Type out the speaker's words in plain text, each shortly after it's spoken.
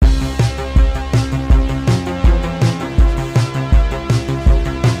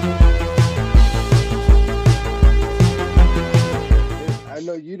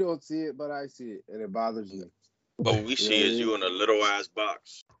don't see it, but I see it, and it bothers me. But what we You know see what I is mean? you in a little ass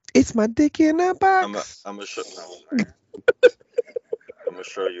box. It's my dick in a box. I'm gonna show. No, man. I'm gonna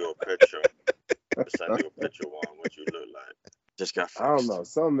show you a picture. Send you a picture on what you look like. Just got I don't fixed. know.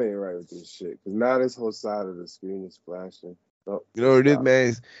 Something ain't right with this shit. Because now this whole side of the screen is flashing. Oh, You know what it is, stop.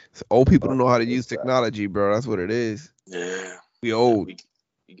 man? It's old people Oh, don't know how to it's use stop. technology, bro. That's what it is. Yeah, We yeah, old.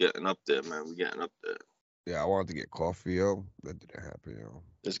 we getting up there, man. We getting up there. Yeah, I wanted to get coffee, yo. That didn't happen, yo.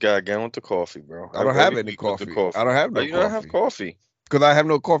 This guy again with the coffee, bro. I don't have Every any week with the coffee. I coffee. don't have Oh, no you don't have coffee. coffee? Because I have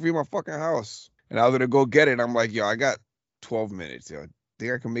no coffee in my fucking house. And I was gonna go get it. I'm like, yo, I got 12 minutes, yo.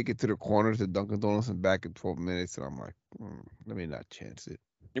 Think I can make it to the corner to Dunkin' Donuts and back in 12 minutes? And I'm like, let me not chance it.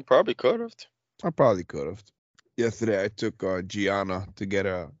 You probably could have. I probably could have. Yesterday, I took Gianna to get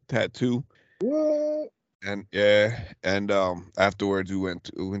a tattoo. What? And yeah, and afterwards we went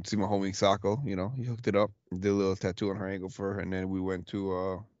to see my homie Sako. You know, he hooked it up, did a little tattoo on her ankle for her, and then we went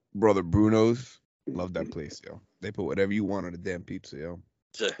to brother Bruno's. Love that place, yo. They put whatever you want on the damn pizza, yo.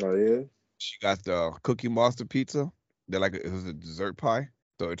 Yeah. Oh, yeah? She got the Cookie Monster pizza. They're like it was a dessert pie,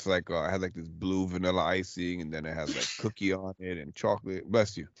 so it's like it had like this blue vanilla icing, and then it has like cookie on it and chocolate.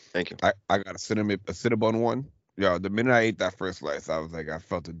 Bless you. Thank you. I got a cinnamon one. Yo, the minute I ate that first slice, I was like, I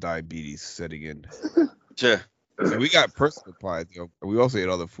felt the diabetes setting in. Yeah. And we got personal pies, yo. We also ate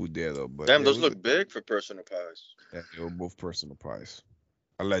other food there though, but Damn, it those was look big for personal pies. yeah, they were both personal pies.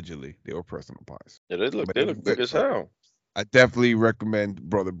 Allegedly, they were personal pies. Yeah, they look But they it was look big good, as bro. hell. I definitely recommend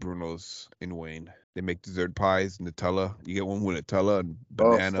Brother Bruno's in Wayne. They make dessert pies, Nutella. You get one with Nutella and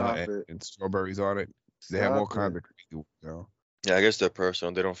Oh, banana stop and, it. and strawberries on it. They have all Stop kinds it. of crazy ones, yo. Yeah, I guess they're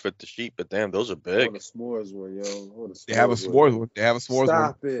personal. They don't fit the sheet, but damn, those are I want a big. s'mores one, yo. I want a They have a s'mores one. s'mores one. They have a s'mores one.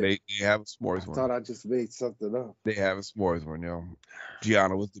 Stop it. They have a I s'mores thought one. I just made something up. They have a s'mores one, yo.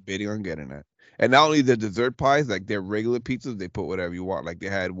 Gianna was debating on getting that. And not only the dessert pies, like their regular pizzas, they put whatever you want. Like they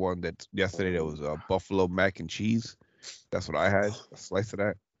had one that yesterday that was buffalo mac and cheese. That's what I had, a slice of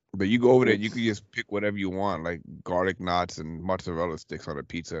that. But you go over there, you can just pick whatever you want, like garlic knots and mozzarella sticks on a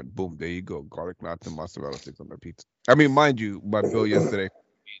pizza, and boom, there you go, garlic knots and mozzarella sticks on a pizza. I mean, mind you, my bill yesterday, me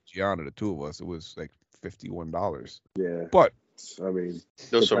and Gianna, the two of us, it was like $51. Yeah. But I mean,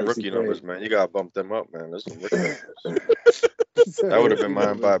 Those the some price you rookie pay. numbers, man. You gotta bump them up, man. Those some rookie numbers. That would have been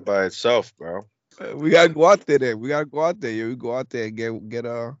mine by itself, bro. we gotta go out there. Then we gotta go out there. Yeah, we go out there and get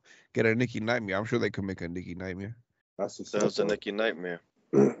a Nikki Nightmare. I'm sure they can make a Nikki Nightmare. That's what's That up, was a though. Nicky nightmare.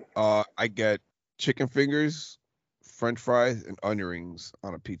 I get chicken fingers, French fries, and onion rings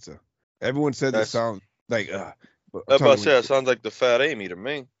on a pizza. Everyone says it That's sounds like but I I'm was about telling to you, say that sounds like the fat Amy to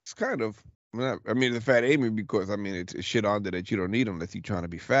me. it's kind of. I mean, the fat Amy because I mean it's shit on there that you don't need unless you're trying to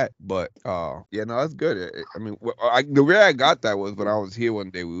be fat. But yeah, no, that's good. I mean, the way I got that was when I was here one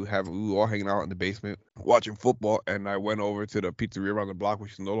day. We were all hanging out in the basement watching football, and I went over to the pizzeria around the block,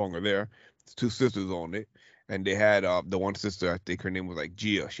 which is no longer there. It's two sisters owned it, and they had the one sister. I think her name was like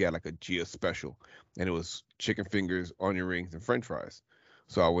Gia. She had like a Gia special, and it was chicken fingers, onion rings, and French fries.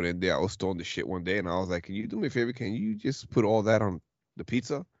 So I went in there. I was stoned the shit one day, and I was like, "Can you do me a favor? Can you just put all that on the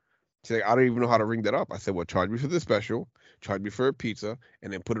pizza?" She's like, I don't even know how to ring that up. I said, well, charge me for the special, charge me for a pizza,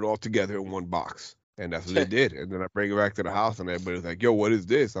 and then put it all together in one box. And that's what they did. And then I bring it back to the house, and everybody's like, yo, what is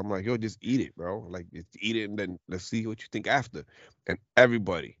this? I'm like, yo, just eat it, bro. Like, just eat it, and then let's see what you think after. And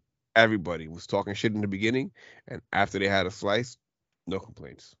everybody was talking shit in the beginning, and after they had a slice, no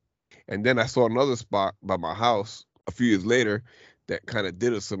complaints. And then I saw another spot by my house a few years later that kind of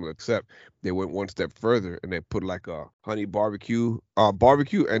did a similar, except they went one step further and they put like a honey barbecue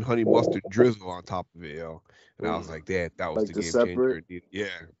and honey mustard drizzle on top of it, yo. And I was like, that was Like the the game changer. separate. Yeah,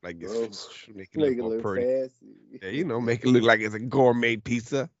 like Oh, it's making it make look it all look pretty. fancy. Yeah, make it look like it's a gourmet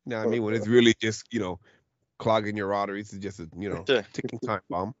pizza. You know what I mean? When it's really just, clogging your arteries. It's just a, Yeah. ticking time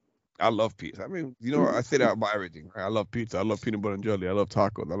bomb. I love pizza. I mean, I say that about everything. Right? I love pizza. I love peanut butter and jelly. I love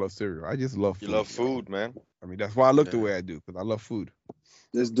tacos. I love cereal. I just love You food. love food, man. I mean, that's why I look the Yeah. way I do, because I love food.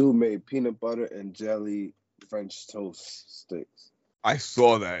 This dude made peanut butter and jelly French toast sticks. I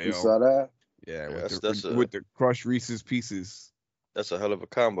saw that, You yo. saw that? Yeah, Yeah, with the crushed Reese's Pieces. that's a hell of a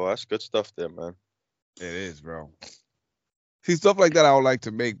combo. That's good stuff there, man. It is, bro. See, stuff like that I would like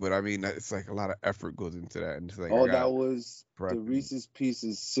to make, but I mean, it's like a lot of effort goes into that, and it's like I Oh, gotta that was prep. the Reese's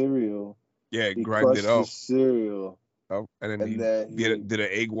Pieces cereal. Yeah, He grind it crushed the up. cereal, And then and he then he did an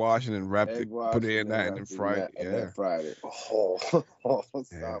egg wash and then wrapped egg it, put wash it and in then that, and then wrapped it in fried that, it. and Yeah. then fried it. Oh,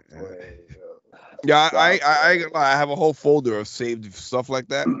 Yeah, stop yeah. playing. Yo. Yeah, I Stop ain't gonna lie, I have a whole folder of saved stuff like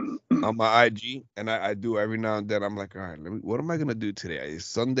that on my IG, and I do every now and then. I'm like, all right, what am I gonna do today? It's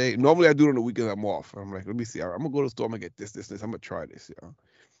Sunday. Normally I do it on the weekends. I'm off. I'm like, let me see. I'm gonna go to the store. I'm gonna get this. I'm gonna try this, yo.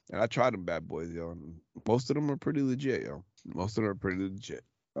 And I tried them bad boys, yo. And most of them are pretty legit, yo. Most of them are pretty legit.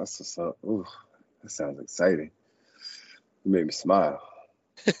 That's what's up. Ooh, that sounds exciting. You made me smile.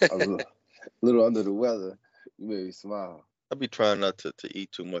 I was a little under the weather. You made me smile. I be trying not to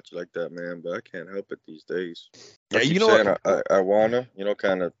eat too much like that, man, but I can't help it these days. I Yeah, keep you know saying what? I wanna,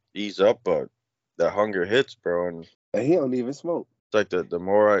 kind of ease up, but that hunger hits, bro, and And he don't even smoke. it's like the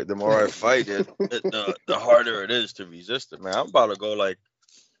more I fight it, the harder it is to resist it, man. I'm about to go like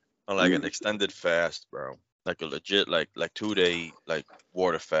on like an extended fast, bro. Like a legit like 2 day like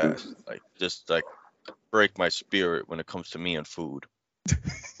water fast. Like just like break my spirit when it comes to me and food.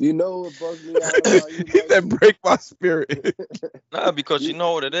 You know what bugs me out about you, He said, Mikey? break my spirit. Nah, because you You,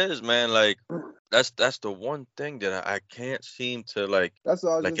 know what it is, man. Like that's the one thing that I can't seem to that's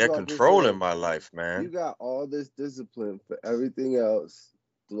what I was like just get about to control in say. my life, You man. got all this discipline for everything else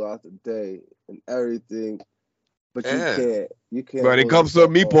throughout the day and everything, but you Yeah, can't But it hold comes to a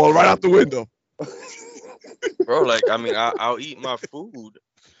yourself off meatball right out the sugar. window. bro. Like I mean, I'll eat my food,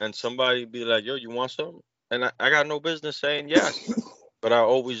 and somebody be like, "Yo, you want something?" And I got no business saying yes, but I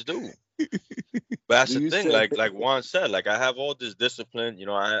always do. But that's Do the you thing, say like Juan said, like I have all this discipline,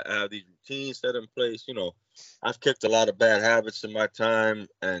 I have these routines set in place. I've kicked a lot of bad habits in my time,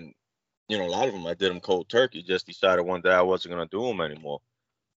 and a lot of them I did them cold turkey. Just decided one day I wasn't gonna do them anymore.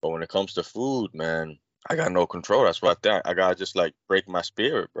 But when it comes to food, man, I got no control. That's why I gotta just like break my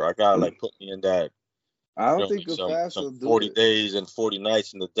spirit, bro. I gotta like put me in that, I don't like think a fast some will do 40 it. days and 40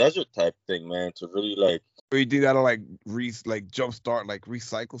 nights in the desert type thing, man, to really like. Or you think that'll like jumpstart, like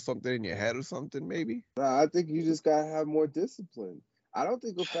recycle something in your head or something, maybe? Nah, I think you just gotta have more discipline. I don't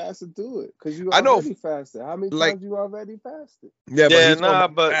think a fast will do it because you I know, already fasted. How many like, times you already fasted? yeah, but Yeah, he's talking nah,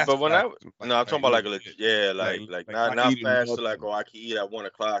 about but fast when like no, I'm talking about like a legit, yeah, like not not not eating fast to like, nothing. oh, I can eat at 1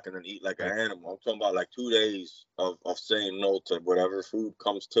 o'clock and then eat like an Like, animal. I'm talking about like 2 days of saying no to whatever food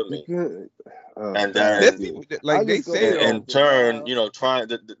comes to You me, can. Oh and God, there's then see, people like I they just go say in, with though. in something turn, mild. trying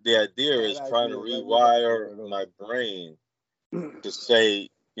the idea That is trying to idea never worked for rewire her though. my brain to say,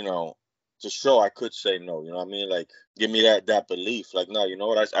 to show I could say no. You know what I mean? Like give me that belief. Like no, you know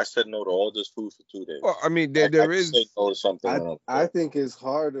what? I said no to all this food for 2 days. Well, I mean, I there can say is. no to something when I'm I full. think it's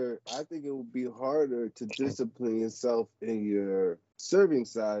harder. I think it would be harder to discipline yourself in your serving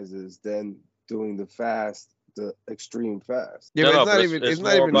sizes than doing the extreme fast. Yeah, No, but no, but it's it's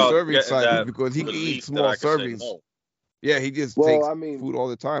not more even about serving getting sizes that because he can eat belief that small I can say servings. no. Yeah, he just Well, takes I mean, food all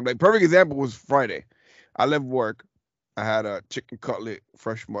the time. Like perfect example was Friday. I left work. I had a chicken cutlet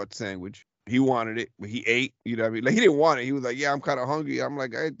fresh mud sandwich. He wanted it, but he ate. You know what I mean? Like he didn't want it. He was like, "Yeah, I'm kind of hungry." I'm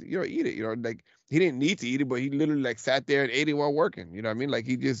like, eat it." Like he didn't need to eat it, but he literally like sat there and ate it while working. You know what I mean? Like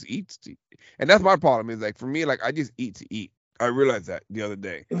he just eats. And that's my problem. Is like for me, like I just eat to eat. I realized that the other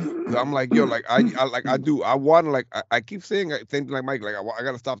day. Cause I'm like, yo, like I do. I want to like I keep saying same thing like Mike. Like I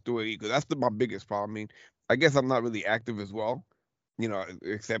gotta stop doing it because that's my biggest problem. I mean, I guess I'm not really active as well,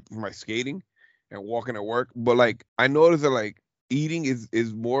 except for my skating and walking at work. But like I notice that like eating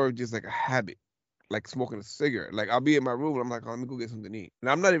is more of just like a habit, like smoking a cigarette. Like I'll be in my room and I'm like, oh, let me go get something to eat. And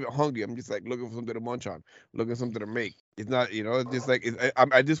I'm not even hungry. I'm just like looking for something to munch on, looking for something to make. It's not, it's just like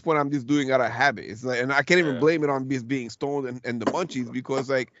at this point I'm just doing it out of habit. It's like, and I can't even Yeah. blame it on just being stoned and the munchies because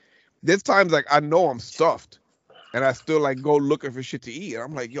like there's times like I know I'm stuffed and I still like go looking for shit to eat. And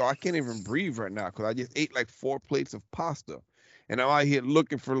I'm like, yo, I can't even breathe right now because I just ate like 4 plates of pasta, and I'm out here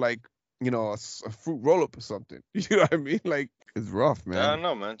looking for like a fruit roll up or something. You know what I mean? Like it's rough, I man. don't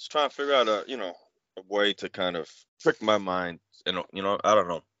know, man. Just trying to figure out a way to kind of trick my mind. I don't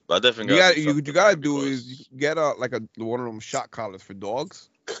know. But I definitely You gotta got do you what you something, gotta man, do is you because get like a one of them shot collars for dogs,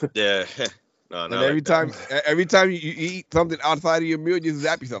 yeah, no, and not like that. every time you eat something outside of your meal, just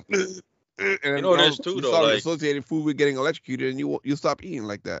zap yourself, and You then know what it is too, you though. start Like, associating food with getting electrocuted, and you stop eating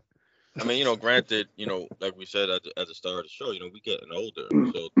like that. I mean, granted, like we said at the start of the show, we getting older,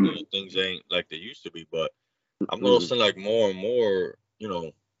 so things ain't like they used to be. But I'm noticing like more and more,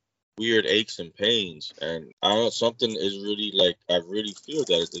 weird aches and pains, and I don't know, something is really like I really feel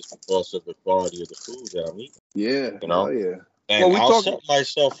that it's because of the quality of the food that I'm eating. yeah, You hell know, yeah. Well, and we I'll talk. set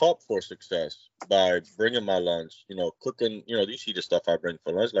myself up for success by bringing my lunch. Cooking. You see the stuff I bring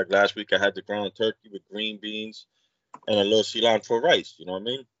for lunch. Like last week, I had the ground turkey with green beans and a little cilantro rice. You know what I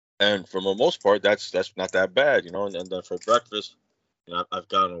mean? And for the most part, that's not that bad. And then for breakfast, I've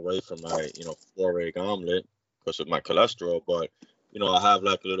gotten away from my 4 egg omelet because of my cholesterol. But I have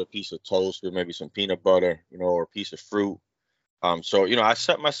like a little piece of toast with maybe some peanut butter, or a piece of fruit. So I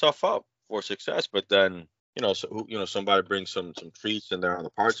set myself up for success. But then somebody brings some treats and they're on the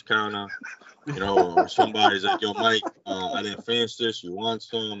parts counter, or somebody's like, yo, Mike, I didn't finish this. You want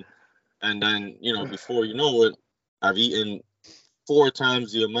some? And then before you know it, I've eaten 4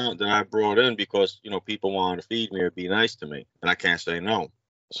 times the amount that I brought in because people wanted to feed me or be nice to me, and I can't say no.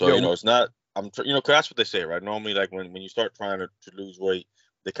 So, it's not, cause that's what they say, right? Normally, like when you start trying to lose weight,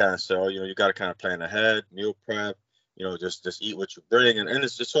 they kind of say, oh, you got to kind of plan ahead, meal prep, just eat what you bring. And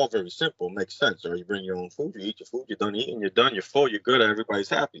it's all very simple. It makes sense. Or you bring your own food, you eat your food, you're done eating, you're done, you're full, you're good, everybody's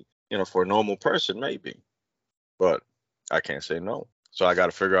happy. For a normal person, maybe. But I can't say no. So I got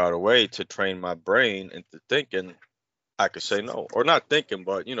to figure out a way to train my brain into thinking I could say no. Or not thinking,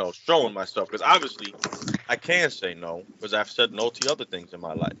 but, showing myself. Because obviously I can say no because I've said no to other things in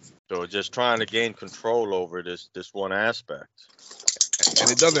my life. So just trying to gain control over this one aspect.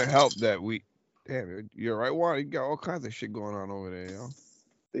 And it doesn't help that damn, you're right, Juan. You got all kinds of shit going on over there, yo.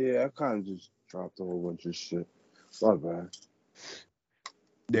 Yeah, I kind of just dropped a whole bunch of shit. My bad.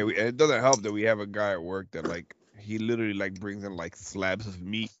 Yeah, it doesn't help that we have a guy at work that like he literally like brings in like slabs of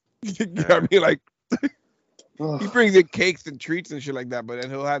meat. You know what I mean? Like he brings in cakes and treats and shit like that, but then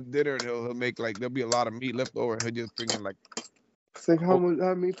he'll have dinner and he'll make like there'll be a lot of meat left over and he'll just bring in like. It's like how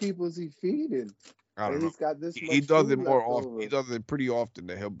many people is he feeding? I don't know. He's got this much he does it food more left often. over. He does it pretty often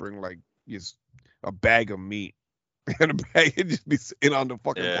that he'll bring like just a bag of meat and a bag and just be sitting on the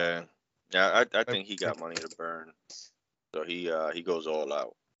fucking. Yeah, I think he got money to burn, so he goes all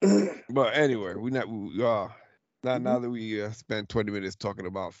out. But anyway, now that we spent 20 minutes talking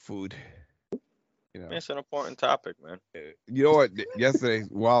about food, it's an important topic, man. You know what? Yesterday,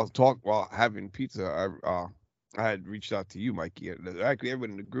 while having pizza, I had reached out to you, Mikey. Actually,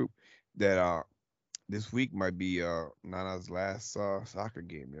 everyone in the group that this week might be Nana's last soccer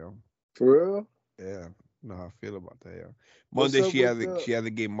game, For real? Yeah, I know how I feel about that, Monday she has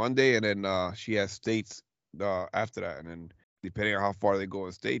a game Monday, and then she has states after that, and then depending on how far they go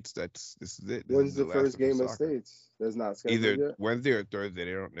in states, this is it. When's the first game of states? That's not scheduled either yet? Wednesday or Thursday.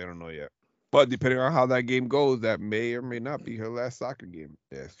 They don't know yet. But depending on how that game goes, that may or may not be her last soccer game.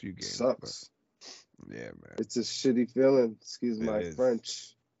 Yeah, a few games. Sucks. But, yeah, man. It's a shitty feeling. Excuse my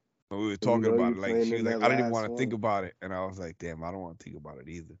French. When we were talking about it, like she was like, I don't even want to think about it, and I was like, damn, I don't want to think about it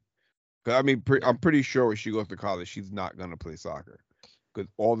either. Because I mean, I'm pretty sure when she goes to college, she's not gonna play soccer. Because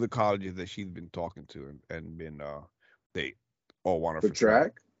all the colleges that she's been talking to and been they all want her for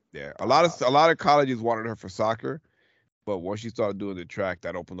track. Yeah, a lot of colleges wanted her for soccer. But once she started doing the track,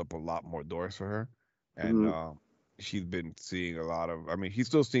 that opened up a lot more doors for her. And she's been seeing a lot of, she's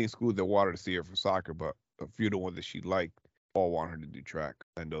still seeing schools that wanted to see her for soccer, but a few of the ones that she liked all want her to do track.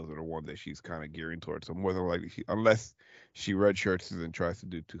 And those are the ones that she's kind of gearing towards. So more than likely, unless she redshirts and tries to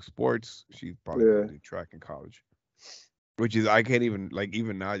do 2 sports, she's probably going to do track in college. Which is, I can't even, like,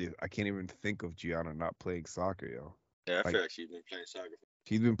 even now, I can't even think of Gianna not playing soccer, yo. Yeah, I feel like she's been playing soccer.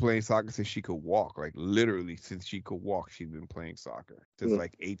 She's been playing soccer since she could walk. Like, literally, since she could walk, she's been playing soccer. Since,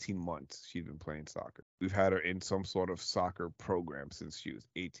 like, 18 months, she's been playing soccer. We've had her in some sort of soccer program since she was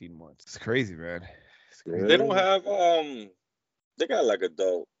 18 months. It's crazy, man. It's crazy. They don't have, they got, like,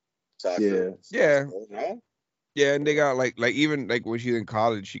 adult soccer. Yeah. No? Yeah, and they got, like, even, like, when she's in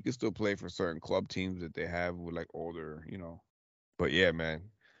college, she can still play for certain club teams that they have with, like, older, But, yeah, man,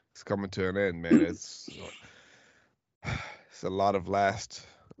 it's coming to an end, man. It's a lot of last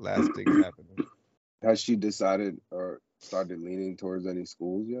things happening. Has she decided or started leaning towards any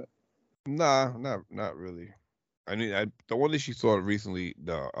schools yet? Nah, not really. I mean, the one that she saw recently,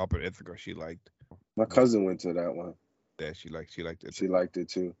 the up in Ithaca, she liked. My cousin went to that one. Yeah, she liked it. She liked it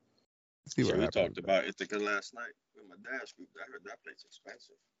too. See what we talked about Ithaca last night with my dad's group. I heard that place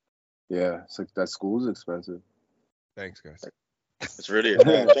expensive. Yeah, it's like that school's expensive. Thanks, guys. It's really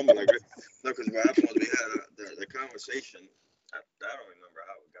something like that. No, because what happened was we had the conversation. I don't remember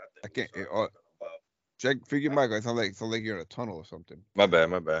how we got there. I can't. Figure your mic. It sounds like you're in a tunnel or something. My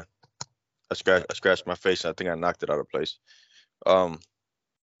bad. I scratched my face. I think I knocked it out of place. We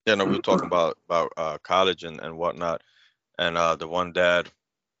were talking about college and whatnot, and the one dad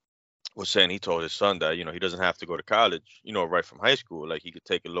was saying he told his son that he doesn't have to go to college, right from high school. Like he could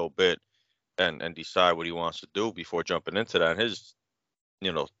take a little bit and decide what he wants to do before jumping into that. And his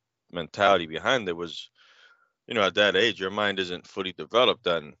mentality behind it was, at that age, your mind isn't fully developed,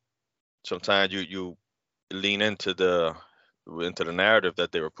 and sometimes you lean into the narrative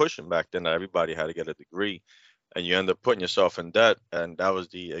that they were pushing back then, that everybody had to get a degree, and you end up putting yourself in debt. And that was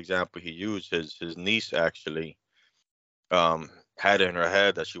the example he used. His niece actually had it in her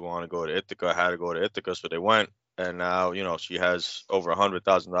head that she wanted to go to Ithaca, so they went, and now she has over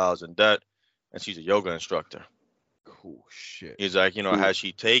 $100,000 in debt, and she's a yoga instructor. Cool shit. He's like, had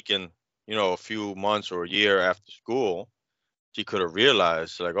she taken a few months or a year after school, she could have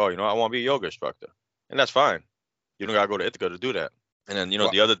realized, like, oh, I want to be a yoga instructor. And that's fine. You don't got to go to Ithaca to do that. And then,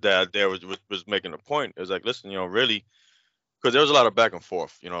 the other dad there was making a point. It was like, listen, really, because there was a lot of back and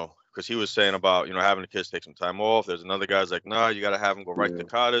forth, because he was saying about, having the kids take some time off. There's another guy's like, nah, you got to have them go right to Yeah.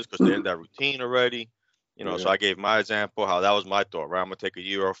 college because they're in that routine already. Yeah. So I gave my example, how that was my thought, right? I'm going to take a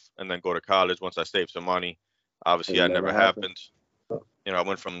year off and then go to college once I save some money. Obviously, It that never never happened. happened. I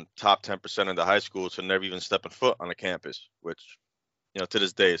went from top 10% in the high school to never even stepping foot on a campus, which, to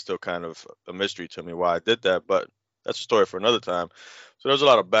this day is still kind of a mystery to me why I did that. But that's a story for another time. So there's a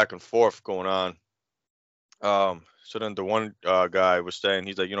lot of back and forth going on. So then the one guy was saying,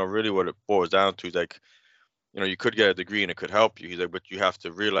 he's like, really what it boils down to is like, you could get a degree and it could help you. He's like, but you have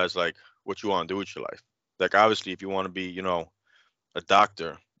to realize like what you want to do with your life. Like obviously, if you want to be, a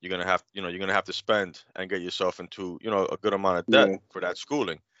doctor, you're gonna have to spend and get yourself into, a good amount of debt Yeah. for that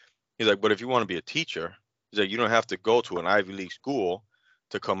schooling. He's like, but if you want to be a teacher, he's like, you don't have to go to an Ivy League school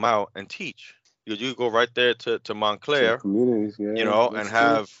to come out and teach. You go right there to Montclair, Communities, yeah. and That's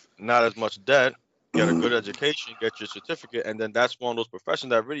have not as much debt, get a good education, get your certificate, and then that's one of those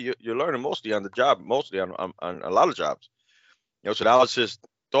professions that really you're learning mostly on the job, mostly on a lot of jobs. So that was his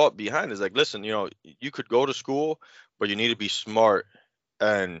thought behind it. It's like, listen, you could go to school, but you need to be smart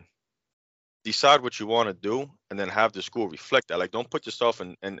and decide what you want to do, and then have the school reflect that. Like, don't put yourself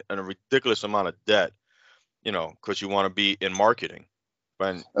in a ridiculous amount of debt, because you want to be in marketing,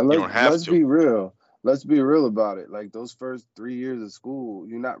 when And you don't have let's to. be real. Let's be real about it. Like those first 3 years of school,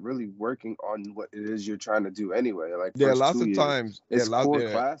 you're not really working on what it is you're trying to do anyway. Like Yeah, first lots 2 of years, times. it's core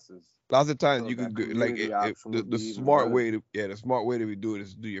classes. Lots of times So you that could go, like community option would the be even smart better. way to the smart way to do it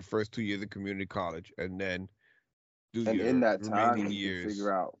is do your first 2 years of community college and then do And your in that time, remaining you can years.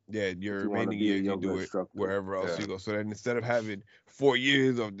 figure out Yeah, if your you want to remaining be a years you yoga do it instructor. wherever else Yeah. you go. So then instead of having 4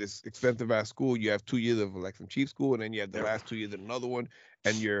 years of this expensive ass school, you have 2 years of like some cheap school, and then you have the Yeah. last 2 years of another one,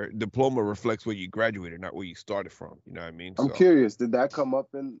 and your diploma reflects where you graduated, not where you started from. You know what I mean? I'm So curious, did that come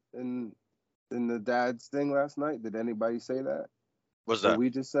up in the dad's thing last night? Did anybody say that? What's What that? we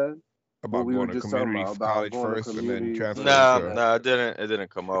just said? What about we were going to just talking community about college going to first and then community transferring first. Nah, to. Yeah. it didn't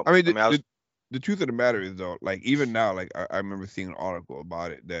come up. I mean, I was. the truth of the matter is though, like even now, like I remember seeing an article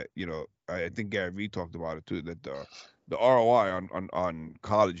about it that I think Gary Vee talked about it too, that the ROI on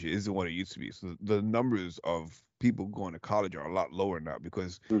college isn't what it used to be. So the numbers of people going to college are a lot lower now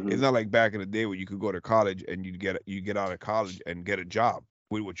because Mhm. it's not like back in the day where you could go to college and you get out of college and get a job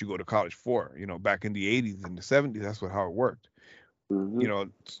with what you go to college for. Back in the 80s and the 70s, that's how it worked.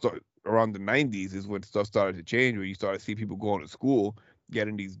 Mhm. Around the 90s is when stuff started to change, where you started to see people going to school,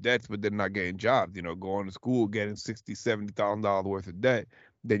 getting these debts, but then not getting jobs. Going to school, getting $60,000-$70,000 worth of debt.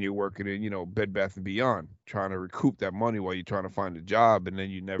 Then you're working in, Bed Bath and Beyond, trying to recoup that money while you're trying to find a job, and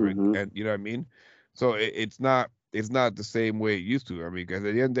then you never, Mhm. and you know what I mean. So it's not the same way it used to. I mean, because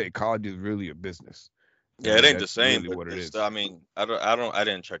at the end of the day, college is really a business. Yeah, it ain't the That's same, really but what it it's. is. I mean, I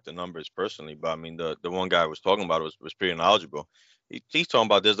didn't check the numbers personally, but I mean, the one guy I was talking about was pretty knowledgeable. He's talking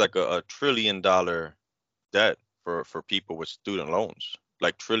about there's like a $1 trillion debt for people with student loans,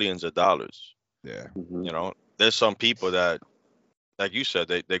 like trillions of dollars. Yeah. Mhm. There's some people that, like you said,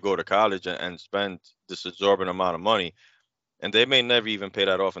 they go to college and spend this exorbitant amount of money, and they may never even pay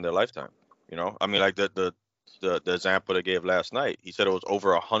that off in their lifetime. I mean, like the example they gave last night, he said it was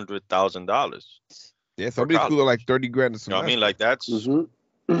over $100,000 Yeah. for Some of these schools are like college. 30 grand a You know what I mean? semester. Like that's Mhm.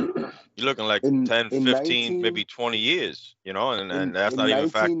 you're looking like in 10, in 15, 19 maybe 20 years, and that's in not even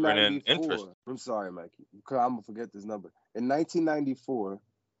factoring in interest. 1994. I'm sorry, Mikey, because I'm gonna forget this number. In 1994,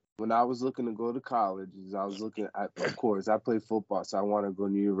 when I was looking to go to college, I was looking at, of course, I played football, so I want to go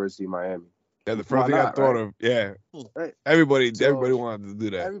to University of Miami. Yeah, the first Why thing I not, thought right? of, yeah, Right. everybody So wanted to do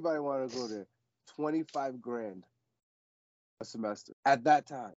that. everybody wanted to go there. 25 grand a semester at that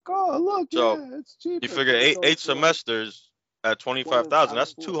time. Oh, look, So yeah, it's cheap. you figure eight semesters at 25,000,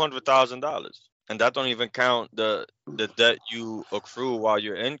 that's $200,000, and that don't even count the debt you accrue while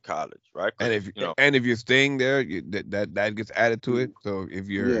you're in college, right? And Because if you're staying there, that gets added to it. So if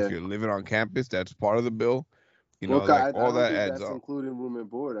Yeah. you're living on campus, that's part of the bill. Well, Like I all don't that think adds that's up. including room and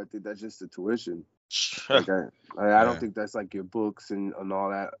board. I think that's just the tuition. I Like I Yeah. don't think that's like your books and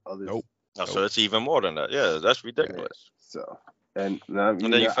all that other. Nope. so it's even more than that. Yeah, that's ridiculous. So and And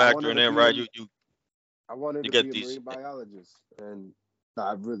then you I wanted factoring to in, be right? I wanted You to be get a these. marine biologist, and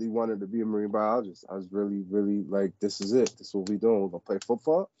I really wanted to be a marine biologist. I was really, really like, this is it. This is what we're doing. We're gonna play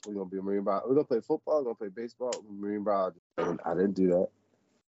football. We're gonna be a marine biologist. We're gonna play football. We're gonna play baseball. We're marine biologist. And I didn't do that.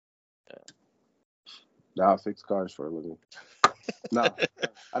 Now I fix cars for a living. No,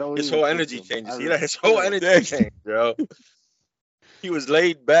 I don't. His even whole fix energy them. changed. You I see that? His whole repair them. energy changed, bro. He was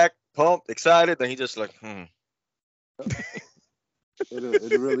laid back, pumped, excited, then he just like, It'll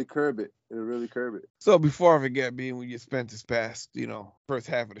really curb it. It'll really curb it. So before I forget, being when you spent this past, first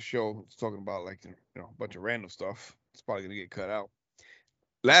half of the show, it's talking about like a bunch of random stuff. It's probably gonna get cut out.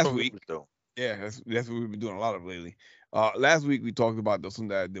 last week, though. yeah, that's what we've been doing a lot of lately. Last week we talked about something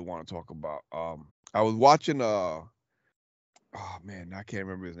that I did want to talk about. I was watching oh man, I can't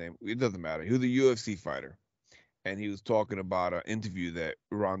remember his name. It doesn't matter. He was a UFC fighter, and he was talking about an interview that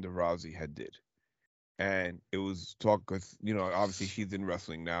Ronda Rousey had did, and it was talk because obviously she's in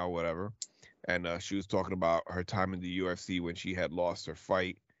wrestling now, whatever, and she was talking about her time in the UFC when she had lost her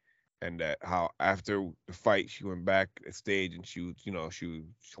fight, and that how after the fight she went back stage and she was she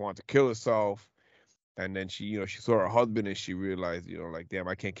wanted to kill herself, and then she saw her husband and she realized like, damn,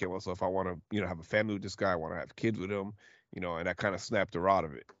 I can't kill myself. I want to have a family with this guy. I want to have kids with him, and that kind of snapped her out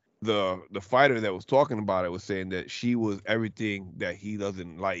of it. The fighter that was talking about it was saying that she was everything that he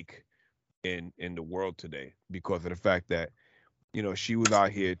doesn't like in the world today because of the fact that she was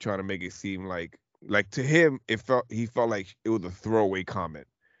out here trying to make it seem like to him he felt like it was a throwaway comment,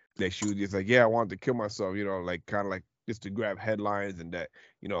 that she was just like, yeah, I wanted to kill myself, like kind of like just to grab headlines, and that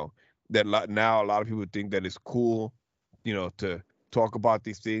now a lot of people think that it's cool to talk about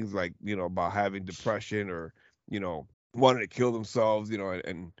these things, like about having depression or wanting to kill themselves,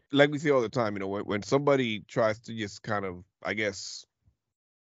 and like we say all the time, when somebody tries to just kind of, I guess,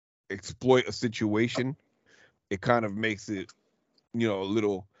 exploit a situation, it kind of makes it a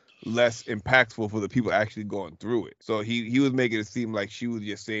little less impactful for the people actually going through it. So he was making it seem like she was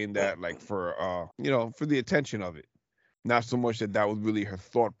just saying that like for for the attention of it, not so much that was really her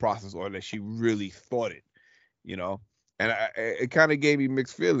thought process or that she really thought it, and it kind of gave me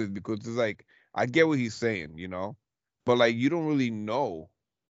mixed feelings because it's like I get what he's saying, but like you don't really know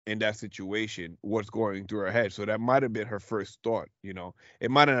in that situation what's going through her head. So that might have been her first thought,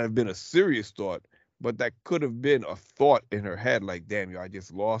 it might not have been a serious thought, but that could have been a thought in her head, like, damn, I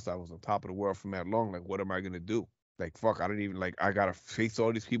just lost. I was on top of the world for that long. Like, what am I gonna do? Like, fuck, I don't even I gotta face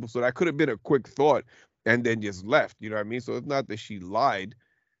all these people. So that could have been a quick thought and then just left. You know what I mean? So it's not that she lied,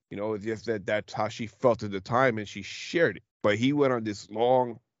 it's just that that's how she felt at the time and she shared it. But he went on this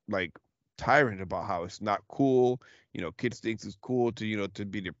long, like, tirade about how it's not cool. Kids thinks it's cool to, to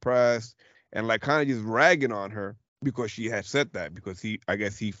be depressed and like kind of just ragging on her because she had said that, because I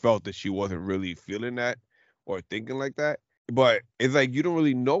guess he felt that she wasn't really feeling that or thinking like that. But it's like you don't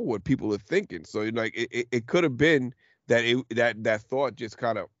really know what people are thinking. So like it could have been that that thought just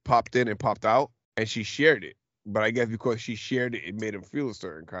kind of popped in and popped out and she shared it. But I guess because she shared it, it made him feel a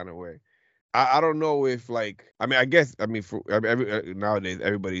certain kind of way. I don't know if I guess for nowadays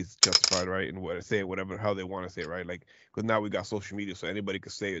everybody's justified, right, and what say whatever how they want to say it, right, like because now we got social media, so anybody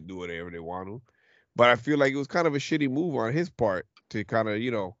could say or do whatever they want to. But I feel like it was kind of a shitty move on his part to kind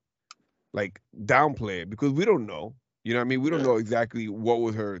of like downplay it because we don't know. You know what I mean? We don't know exactly what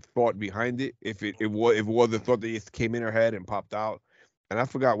was her thought behind it. If it was a thought that just came in her head and popped out, and I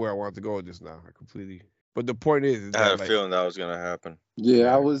forgot where I wanted to go with this now. I completely. But the point is I had a feeling that was gonna happen.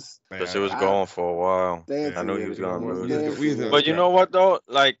 Yeah, I was because it was going for a while. I knew he was gonna lose. But you know what though?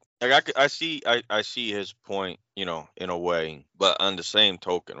 Like I see his point, in a way. But on the same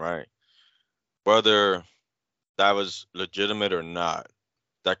token, right? Whether that was legitimate or not,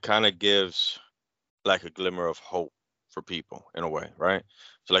 that kind of gives like a glimmer of hope for people in a way, right?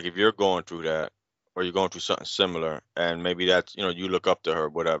 So like if you're going through that or you're going through something similar and maybe that's, you look up to her,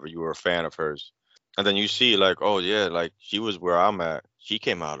 whatever, you were a fan of hers. And then you see like, oh yeah, like she was where I'm at. She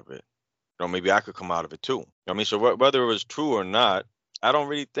came out of it. Maybe I could come out of it too. I mean, so whether it was true or not, I don't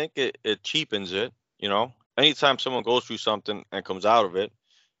really think it cheapens it. Anytime someone goes through something and comes out of it,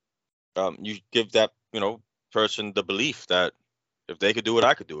 you give that, person the belief that if they could do it,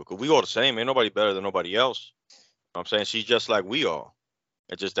 I could do it. Because we all the same. Ain't nobody better than nobody else. I'm saying she's just like we are.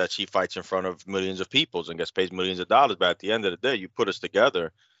 It's just that she fights in front of millions of people and gets paid millions of dollars. But at the end of the day, you put us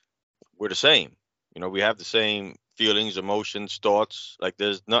together, we're the same. We have the same feelings, emotions, thoughts. Like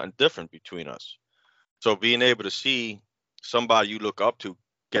there's nothing different between us. So being able to see somebody you look up to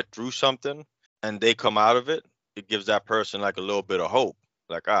get through something and they come out of it, it gives that person like a little bit of hope.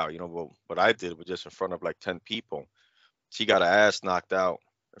 Like, well, what I did was just in front of like 10 people. She got her ass knocked out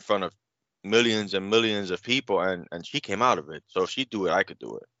in front of millions and millions of people and she came out of it. So if she do it, I could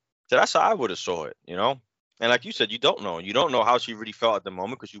do it. So that's how I would have saw it, And like you said, you don't know. You don't know how she really felt at the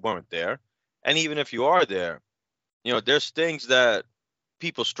moment because you weren't there. And even if you are there, there's things that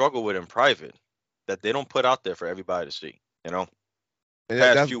people struggle with in private that they don't put out there for everybody to see. The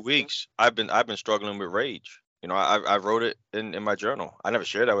past few weeks, I've been struggling with rage. I wrote it in my journal. I never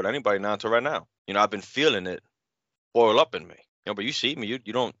shared that with anybody now until right now. I've been feeling it boil up in me. But you see me,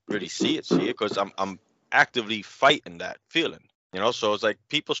 you don't really see it because I'm actively fighting that feeling. So it's like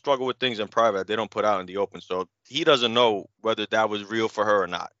people struggle with things in private they don't put out in the open. So he doesn't know whether that was real for her or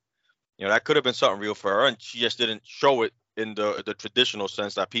not. That could have been something real for her, and she just didn't show it in the traditional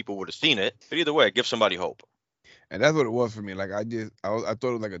sense that people would have seen it. But either way, give somebody hope. And that's what it was for me. Like I thought it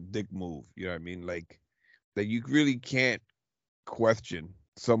was like a dick move. You know what I mean? Like that you really can't question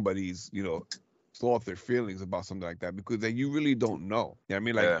somebody's, thoughts or feelings about something like that because like you really don't know. You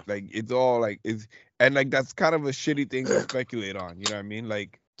know what I mean? Like it's all like it's and like that's kind of a shitty thing to speculate on. You know what I mean?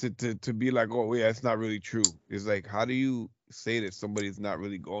 Like to be like, oh yeah, it's not really true. It's like how do you say that somebody's not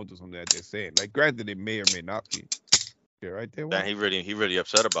really going through something that they're saying? Like granted, it may or may not be. Yeah, right there. Man, he really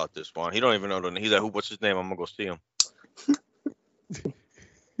upset about this one. He don't even know. He's like, what's his name? I'm gonna go see him.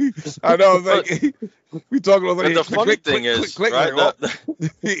 I know. It's like we talking about. But the funny thing is, right? Like,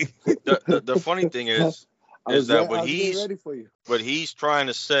 the funny thing is that what he's trying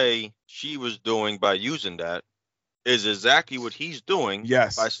to say she was doing by using that is exactly what he's doing.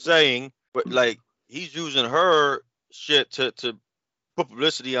 Yes. By saying, but like he's using her shit to put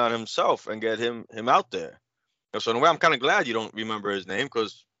publicity on himself and get him out there. So in a way, I'm kind of glad you don't remember his name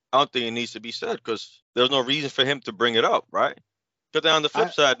because I don't think it needs to be said because there's no reason for him to bring it up, right? But then on the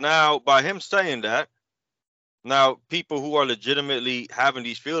flip side, now by him saying that, now people who are legitimately having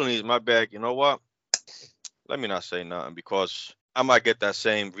these feelings, my bad, you know what? Let me not say nothing because I might get that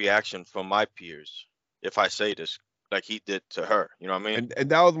same reaction from my peers if I say this like he did to her. You know what I mean? And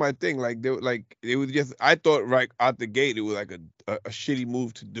that was my thing. Like it was just I thought right out the gate it was like a shitty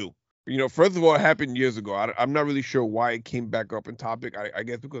move to do. First of all, it happened years ago. I'm not really sure why it came back up in topic. I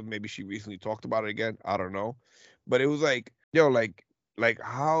guess because maybe she recently talked about it again. I don't know. But it was like, like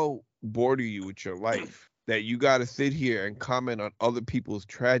how bored are you with your life that you got to sit here and comment on other people's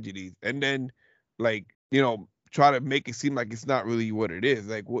tragedies and then, try to make it seem like it's not really what it is.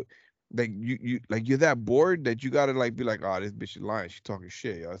 Like what? Like you're that bored that you gotta be like, oh, this bitch is lying, she's talking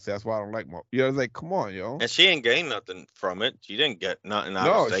shit, yo. So that's why I don't like more. It's like, come on, yo. And she ain't gained nothing from it. She didn't get nothing out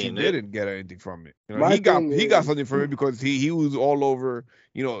of saying it. No, she didn't get anything from it. He got something from it because he was all over,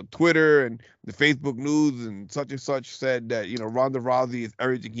 Twitter and the Facebook news and such said that Ronda Rousey is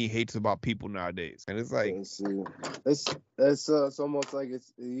everything he hates about people nowadays, and it's like, it's almost like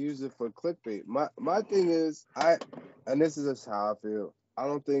it's use it for clickbait. My thing is and this is just how I feel. I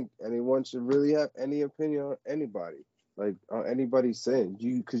don't think anyone should really have any opinion on anybody, like on anybody's saying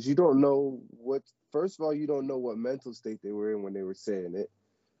because you don't know first of all, you don't know what mental state they were in when they were saying it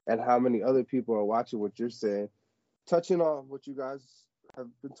and how many other people are watching what you're saying. Touching on what you guys have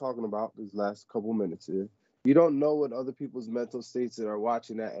been talking about these last couple minutes here, you don't know what other people's mental states that are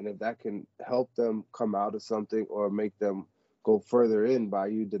watching that and if that can help them come out of something or make them go further in by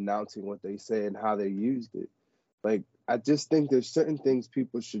you denouncing what they say and how they used it. Like, I just think there's certain things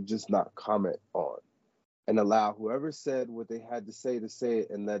people should just not comment on and allow whoever said what they had to say it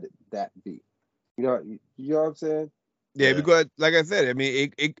and let that be. You know what I'm saying? Yeah, because like I said, I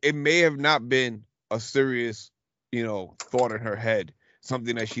mean, it may have not been a serious, thought in her head,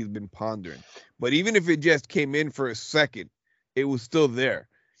 something that she's been pondering. But even if it just came in for a second, it was still there.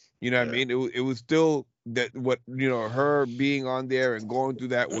 You know what I mean? It was still that what her being on there and going through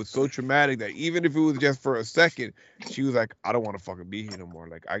that was so traumatic that even if it was just for a second, she was like, I don't want to fucking be here no more.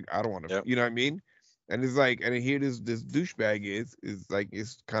 Like I don't want to, you know what I mean? And it's like, and here this douchebag is like,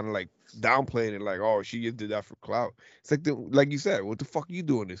 it's kind of like downplaying it, like, oh, she just did that for clout. It's like like you said, what the fuck are you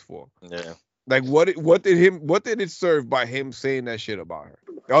doing this for? Yeah. Like what did it serve by him saying that shit about her,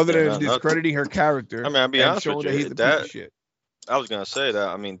 other than discrediting her character? I mean, I'll be honest with you, that he's a piece of shit. I was gonna say that.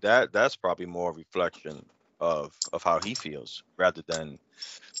 I mean, that's probably more a reflection of how he feels rather than,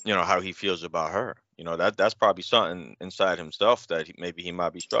 how he feels about her. That's probably something inside himself that maybe he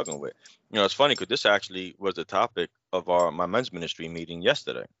might be struggling with. It's funny because this actually was the topic of my men's ministry meeting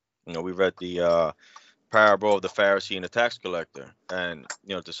yesterday. We read the parable of the Pharisee and the tax collector, and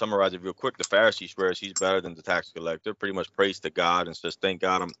to summarize it real quick, the Pharisee swears he's better than the tax collector, pretty much prays to God and says, "Thank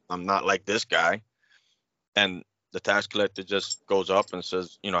God I'm not like this guy," and the tax collector just goes up and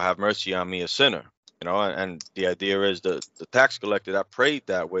says, "Have mercy on me, a sinner." And the idea is the tax collector that prayed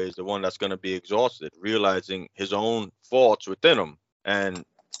that way is the one that's going to be exhausted, realizing his own faults within him and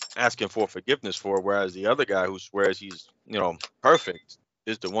asking for forgiveness for it, whereas the other guy who swears he's, perfect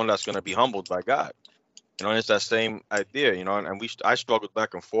is the one that's going to be humbled by God. And it's that same idea, and I struggled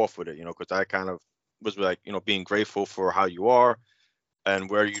back and forth with it, because I kind of was like, being grateful for how you are and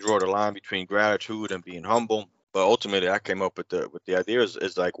where you draw the line between gratitude and being humble. But ultimately, I came up with the idea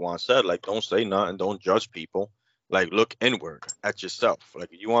is like Juan said, like, don't say nothing, don't judge people. Like, look inward at yourself.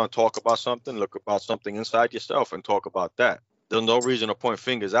 Like, if you want to talk about something, look about something inside yourself and talk about that. There's no reason to point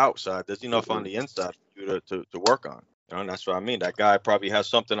fingers outside. There's enough on the inside for you to work on. And that's what I mean. That guy probably has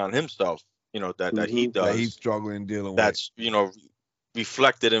something on himself, that he does. That he's struggling dealing with. That's,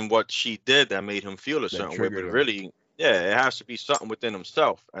 reflected in what she did that made him feel a certain way. But really, Yeah, it has to be something within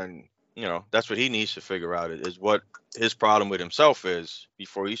himself, and that's what he needs to figure out is what his problem with himself is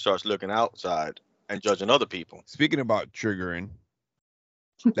before he starts looking outside and judging other people. Speaking about triggering,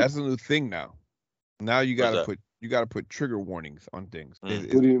 that's a new thing now. Now you What's gotta that? put trigger warnings on things. What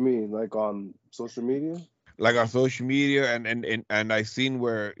do you mean? Like on social media? Like on social media, and I seen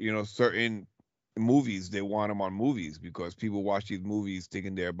where certain movies, they want them on movies because people watch these movies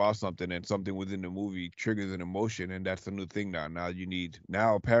thinking they're about something, and something within the movie triggers an emotion, and that's a new thing now.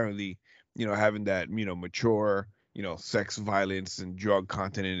 Now apparently having that mature sex, violence, and drug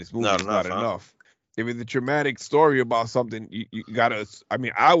content in this movie Not is not enough, huh? enough. If it's a traumatic story about something, you gotta. I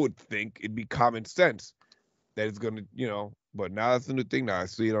mean, I would think it'd be common sense that it's gonna, But now that's a new thing. Now I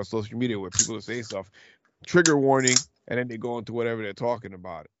see it on social media where people are saying stuff, trigger warning, and then they go into whatever they're talking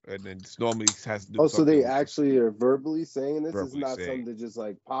about, and then it's normally has to do. Oh, so they actually are verbally saying this? It's not saying. something that's just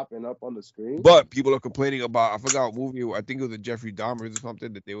like popping up on the screen. But people are complaining about. I forgot what movie. I think it was a Jeffrey Dahmer or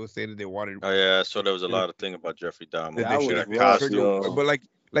something that they were saying that they wanted. Oh yeah, so there was a lot of thing about Jeffrey Dahmer. That That they was should rough, trigger, yo. but like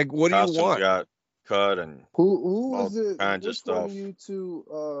what do you Costumes want? got cut and Who was all it? kinds of Which one stuff. of you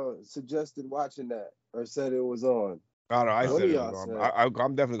two suggested watching that or said it was on? I don't know. I One said of it. y'all Was said, on.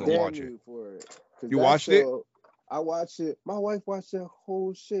 I'm definitely gonna damn watch it. you for it. You watched it? I watched it. My wife watched that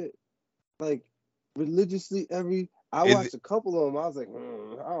whole shit like religiously I watched a couple of them. I was like,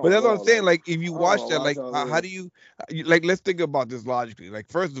 but that's what I'm saying. Like, if you watch that, watch like, all how this. do you like? Let's think about this logically. Like,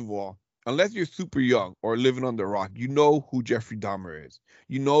 first of all, unless you're super young or living under a rock, you know who Jeffrey Dahmer is.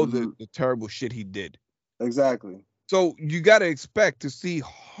 You know the terrible shit he did. Exactly. So you gotta expect to see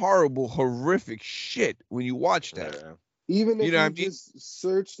horrible, horrific shit when you watch that. Yeah. Even if You know what I mean? just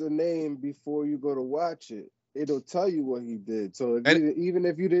search the name before you go to watch it, it'll tell you what he did. So even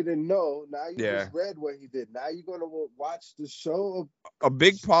if you didn't know, now you just read what he did. Now you're gonna watch the show. A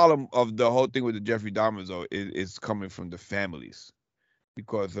big problem of the whole thing with the Jeffrey Dahmers though is coming from the families,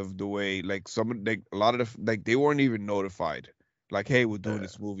 because of the way a lot of they weren't even notified. Like, hey, we're doing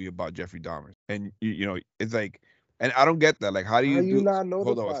this movie about Jeffrey Dahmer, and it's like, and I don't get that. Like, how do you not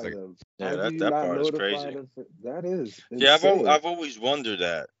notify hold on a second. them? Yeah, How do you that not part is notify crazy. them that is insane. Yeah, I've always wondered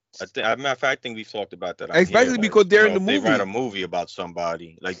that. I think we've talked about that. Especially because they're in the movie. They write a movie about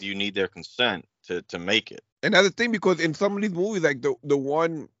somebody. Like, do you need their consent to make it? And that's the thing, because in some of these movies, like the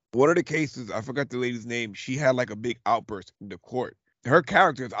one of the cases, I forgot the lady's name. She had like a big outburst in the court. Her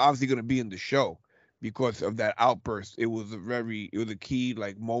character is obviously going to be in the show because of that outburst. It was a key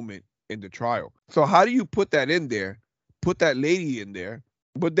like moment in the trial. So how do you put that in there? Put that lady in there,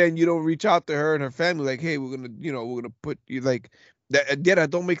 but then you don't reach out to her and her family like, hey, we're gonna put you like that. Yeah,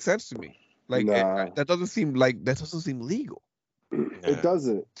 that don't make sense to me. Like, that doesn't seem legal. It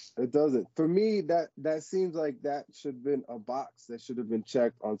doesn't. For me, that seems like that should have been a box that should have been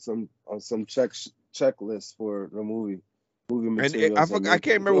checked on some checklist for the movie materials. And I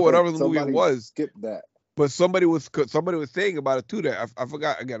can't remember what other movie it was. Skip that. But somebody was saying about it too. That I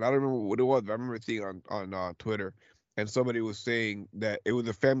forgot again. I don't remember what it was. But I remember seeing on Twitter, and somebody was saying that it was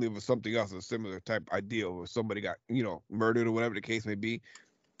a family of something else, a similar type idea, where somebody got murdered or whatever the case may be.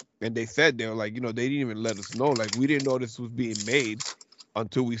 And they said they were like, they didn't even let us know. Like, we didn't know this was being made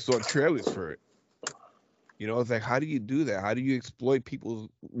until we saw trailers for it. It's like, how do you do that? How do you exploit people's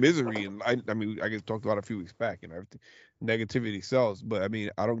misery? And I mean, I guess talked about it a few weeks back. Negativity sells, but I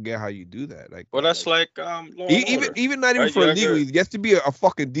mean, I don't get how you do that. Like, well, that's like Law and Order. Even not even for illegally, you have to be a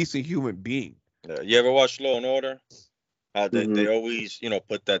fucking decent human being. Yeah. You ever watch Law and Order? They always,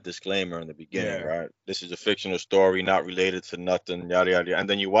 put that disclaimer in the beginning, right? This is a fictional story, not related to nothing, yada yada. And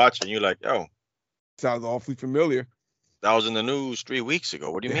then you watch it, and you're like, yo, sounds awfully familiar. That was in the news 3 weeks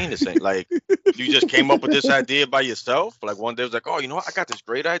ago. What do you mean this ain't like? You just came up with this idea by yourself? Like, one day it was like, oh, you know what? I got this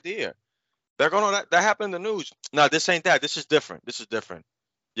great idea. They're going, that happened in the news. No, this ain't that. This is different.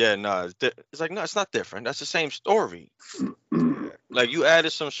 Yeah, no, it's like, no, it's not different. That's the same story. Like, you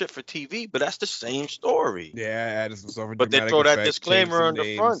added some shit for TV, but that's the same story. Yeah, I added some stuff for but they throw that disclaimer in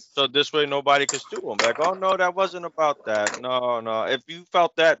the front, so this way nobody can sue them. Like, oh no, that wasn't about that. No. If you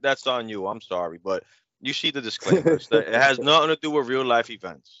felt that, that's on you. I'm sorry, but you see the disclaimers. It has nothing to do with real life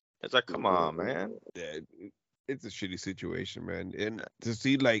events. It's like, come on, man. Yeah, it's a shitty situation, man. And to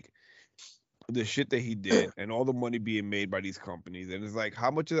see like the shit that he did and all the money being made by these companies, and it's like,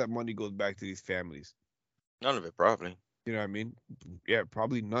 how much of that money goes back to these families? None of it, probably. You know what I mean? Yeah,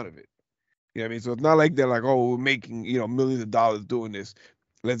 probably none of it. You know what I mean? So it's not like they're like, oh, we're making, millions of dollars doing this.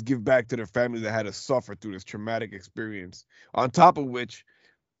 Let's give back to the families that had to suffer through this traumatic experience. On top of which,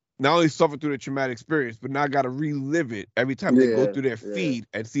 not only suffer through the traumatic experience, but now got to relive it every time they go through their feed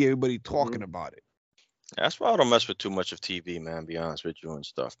and see everybody talking about it. That's why I don't mess with too much of TV, man. Be honest with you and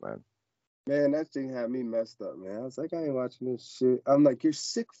stuff, man. Man, that thing had me messed up, man. I was like, I ain't watching this shit. I'm like, you're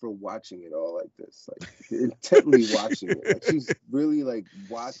sick for watching it all like this, like intently watching it. Like she's really like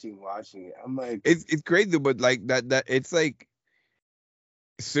watching it. I'm like, It's crazy, but like that it's like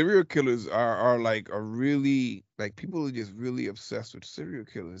serial killers are really like people are just really obsessed with serial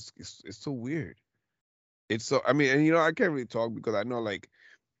killers. It's so weird. It's so I mean, and I can't really talk because I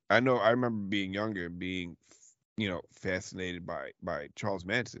remember being younger, being fascinated by Charles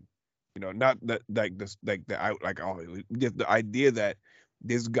Manson. Not that like this like the out like oh just the idea that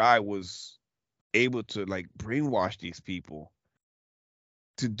this guy was able to like brainwash these people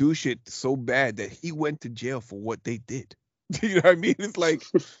to do shit so bad that he went to jail for what they did. You know what I mean? It's like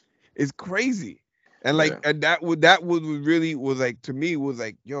it's crazy. And like Yeah. and that was really was like to me was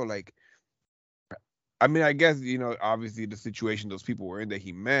like, yo, like I mean, I guess, obviously the situation those people were in that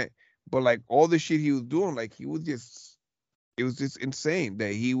he met, but like all the shit he was doing, like it was just insane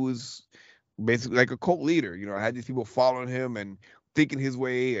that he was basically like a cult leader. I had these people following him and thinking his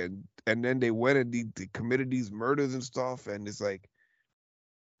way, and then they went and they committed these murders and stuff, and it's like,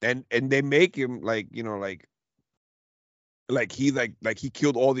 and they make him like, like he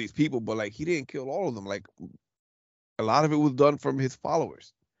killed all these people, but like he didn't kill all of them. Like a lot of it was done from his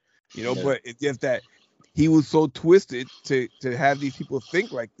followers, Yeah. but it's just that he was so twisted to have these people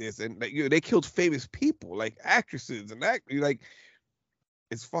think like this, and like they killed famous people like actresses and like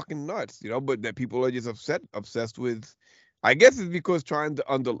it's fucking nuts, but that people are just obsessed with. I guess it's because trying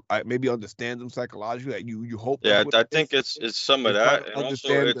to maybe understand them psychologically. That you hope Yeah, that's what I it think is. it's some of They try to that, and also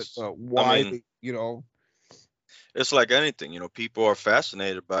understand it's, I why mean, they. it's like anything, people are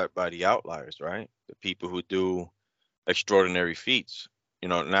fascinated by the outliers, right? The people who do extraordinary feats.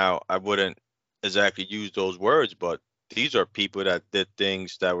 Now I wouldn't exactly use those words, but these are people that did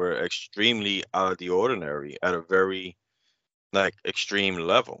things that were extremely out of the ordinary at a very like extreme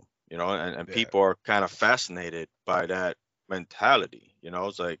level, and Yeah. people are kind of fascinated by that mentality.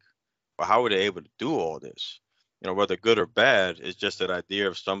 It's like, well, how were they able to do all this? Whether good or bad, it's just that idea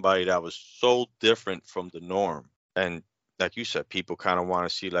of somebody that was so different from the norm. And like you said, people kind of want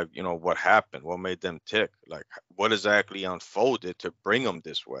to see, like, what happened, what made them tick, like what exactly unfolded to bring them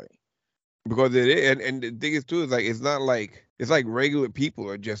this way. Because it is, and the thing is too is like it's like regular people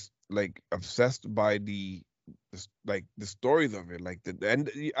are just like obsessed by like the stories of it, like and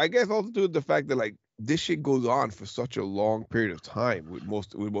I guess also too the fact that like this shit goes on for such a long period of time with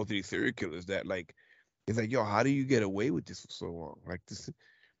most of these serial killers that like it's like, yo, how do you get away with this for so long? Like the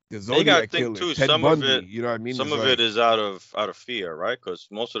And you got to Zodiac think killer, too, Ted some of Bundy, it, you know what I mean? some It's of it like is out of fear, right? Because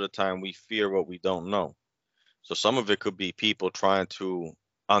most of the time we fear what we don't know. So some of it could be people trying to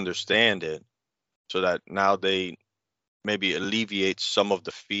understand it so that now they maybe alleviate some of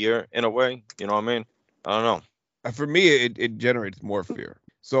the fear in a way. You know what I mean? I don't know. for me it generates more fear.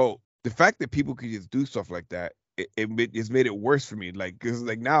 So the fact that people could just do stuff like that, it's made it worse for me. Like, cause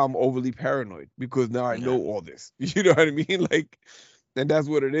like now I'm overly paranoid because now I know Yeah. all this. You know what I mean? Like, and that's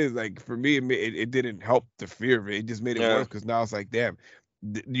what it is. Like for me, it didn't help the fear of it. It just made it Yeah. worse because now it's like, damn,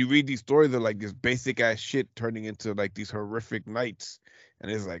 you read these stories of like this basic ass shit turning into like these horrific nights,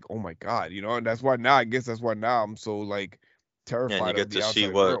 and it's like, oh my god, and that's why now I guess that's why now I'm so like Yeah. And you terrified of get to the see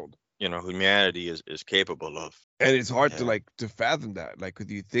outside what, world. humanity is capable of. And it's hard to Yeah. like to fathom that. Like,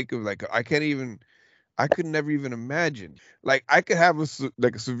 could you think of like I could never even imagine. Like, I could have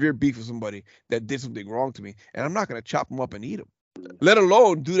like a severe beef with somebody that did something wrong to me, and I'm not gonna chop them up and eat them. Let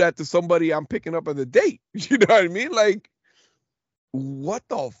alone do that to somebody I'm picking up as a date. You know what I mean? Like, what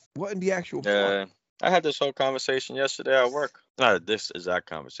in the actual fuck? Yeah. I had this whole conversation yesterday at work. Not this exact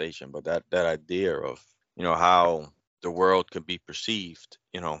conversation, but that idea of, how the world can be perceived,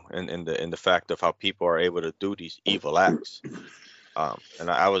 in the fact of how people are able to do these evil acts. And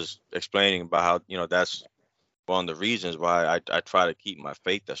I was explaining about how, that's one of the reasons why I try to keep my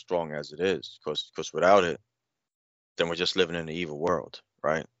faith as strong as it is, because without it, then we're just living in an evil world,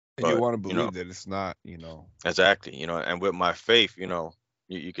 right? And you But want to believe that it's not. exactly, and with my faith,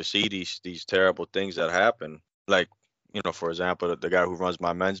 you can see these terrible things that happen. Like, for example, the guy who runs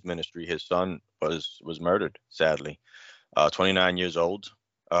my men's ministry, his son was murdered, sadly, 29 years old,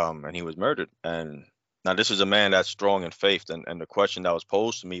 and he was murdered. And now this is a man that's strong in faith, and the question that was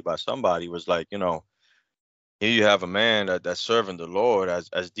posed to me by somebody was like, here you have a man that's serving the Lord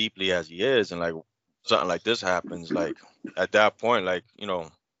as deeply as he is, and like something like this happens, like at that point, like,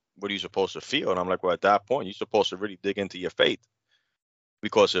 what are you supposed to feel? And I'm like, well, at that point, you're supposed to really dig into your faith,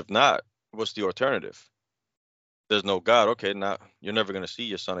 because if not, what's the alternative? There's no God. Okay, now you're never gonna see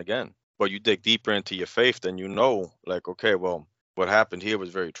your son again. But you dig deeper into your faith, then like, okay, well, what happened here was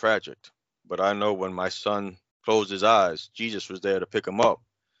very tragic. But I know when my son closed his eyes, Jesus was there to pick him up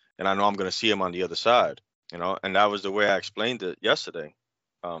and I know I'm going to see him on the other side, you know. And that was the way I explained it yesterday,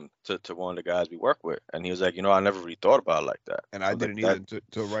 to one of the guys we work with, and he was like, you know, I never really thought about it like that. And I I was like, didn't either that,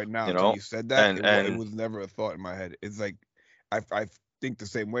 until right now. you Until know, you said that, it and was never a thought in my head. It's like I think the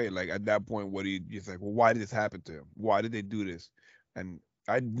same way. Like at that point, what do you just like? Well, why did this happen to him? Why did they do this? And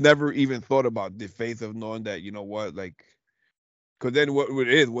I never even thought about the faith of knowing that, you know what, like, because then what it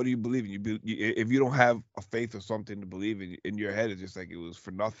is, what do you believe in? If you don't have a faith or something to believe in your head, it's just like it was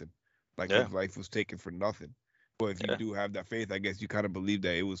for nothing. Like yeah, his life was taken for nothing. But if you yeah, do have that faith, I guess you kind of believe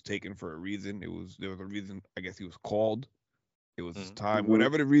that it was taken for a reason. There was a reason. I guess he was called. It was his mhm, time. Mm-hmm.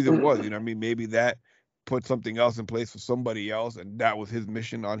 Whatever the reason was, you know what I mean? Maybe that put something else in place for somebody else, and that was his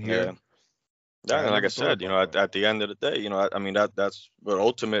mission on yeah. here. Yeah, I and like I never thought said, you about know, that. at the end of the day, you know, I mean that's what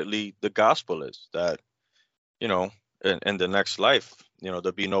ultimately the gospel is, that, you know, in the next life, you know,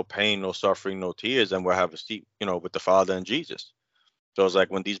 there'll be no pain, no suffering, no tears, and we'll have a seat, you know, with the Father and Jesus. So it's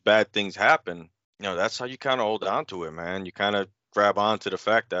like when these bad things happen, you know, that's how you kind of hold on to it, man. You kind of grab on to the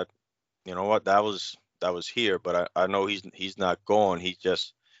fact that, you know what, that was here, but I know he's not gone. He's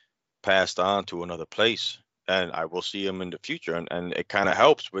just passed on to another place, and I will see him in the future, and it kind of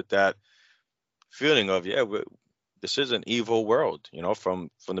helps with that feeling of, yeah, this is an evil world, you know, from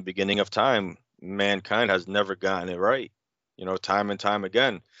the beginning of time. Mankind has never gotten it right, you know, time and time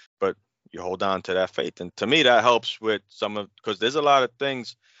again. But you hold on to that faith, and to me that helps with some of, because there's a lot of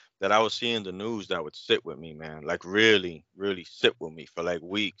things that I would see in the news that would sit with me, man, like really really sit with me for like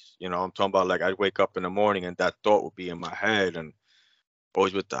weeks. You know, I'm talking about, like, I'd wake up in the morning and that thought would be in my head, and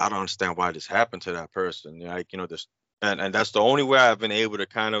always with the, I don't understand why this happened to that person. You know, like, you know, this, and that's the only way I've been able to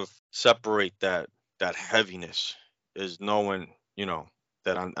kind of separate that heaviness, is knowing, you know,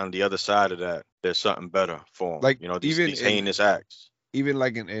 that on the other side of that, there's something better for them. Like You know, even these heinous acts. even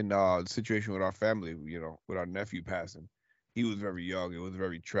like in the situation with our family, you know, with our nephew passing, he was very young. It was a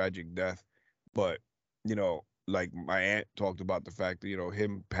very tragic death, but you know, like my aunt talked about the fact that, you know,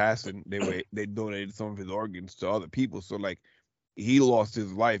 him passing, they donated some of his organs to other people. So like he lost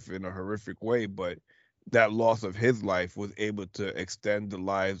his life in a horrific way, but that loss of his life was able to extend the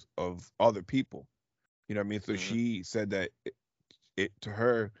lives of other people. You know what I mean? So Hmm. she said that it to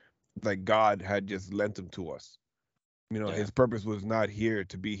her, like God had just lent him to us. You know, Yeah. his purpose was not here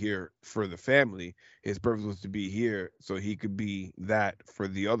to be here for the family. His purpose was to be here so he could be that for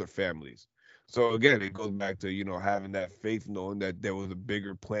the other families. So again, it goes back to, you know, having that faith, knowing that there was a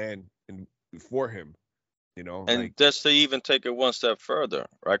bigger plan for him. You know, And like just to even take it one step further,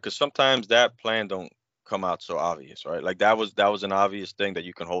 right? Because sometimes that plan don't come out so obvious, right? Like that was an obvious thing that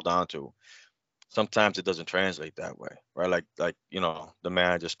you can hold on to. Sometimes it doesn't translate that way, right? Like, you know, the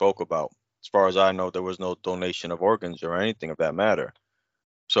man I just spoke about. As far as I know, there was no donation of organs or anything of that matter.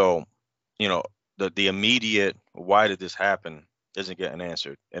 So, you know, the immediate why did this happen isn't getting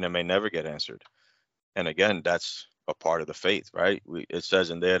answered, and it may never get answered. And again, that's a part of the faith, right? It says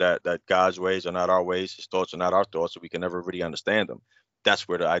in there that God's ways are not our ways, His thoughts are not our thoughts, so we can never really understand them. That's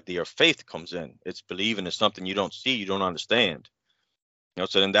where the idea of faith comes in. It's believing in something you don't see, you don't understand. You know,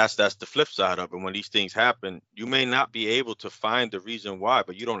 so then that's the flip side of it. When these things happen, you may not be able to find the reason why,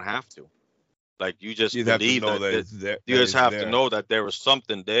 but you don't have to. Like, you just you have to believe know that that it's there, you that just it's have to there. know that there was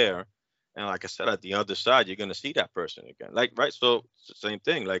something there. And like I said, at the other side, you're gonna see that person again. Like, right? So it's the same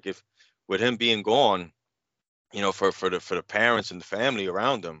thing. Like, if with him being gone, you know, for the parents and the family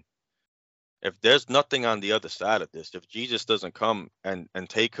around him, if there's nothing on the other side of this, if Jesus doesn't come and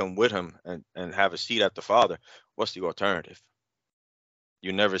take him with him and have a seat at the Father, what's the alternative?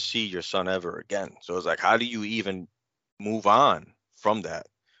 You never see your son ever again. So it's like, how do you even move on from that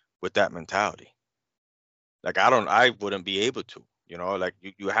with that mentality? Like, I wouldn't be able to, you know, like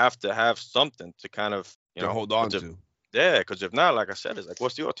you have to have something to kind of, you To know, hold on because if, to. yeah, because if not, like I said, it's like,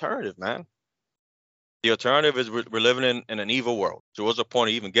 what's the alternative, man? The alternative is we're living in an evil world. So what's the point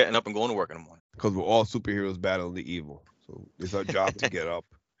of even getting up and going to work in the morning? Because we're all superheroes battling the evil. So it's our job to get up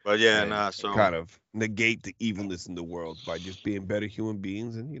But yeah, and nah. So kind of negate the evilness in the world by just being better human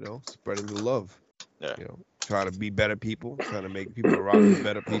beings and, you know, spreading the love. yeah, You know, trying to be better people, trying to make people around us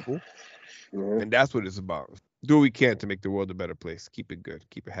better people. Yeah. And that's what it's about. Do what we can to make the world a better place. Keep it good.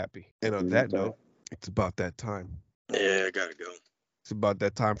 Keep it happy. And on that note, it's about that time. yeah, I gotta go. It's about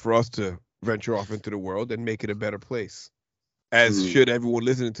that time for us to venture off into the world and make it a better place. As Mm. should everyone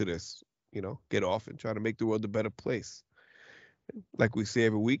listening to this, you know, get off and try to make the world a better place. Like we say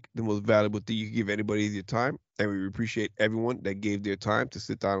every week, the most valuable thing you can give anybody is your time. And we appreciate everyone that gave their time to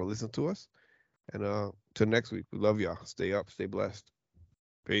sit down and listen to us. And till next week, we love y'all. Stay up, stay blessed.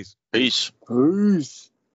 Peace. Peace. Peace.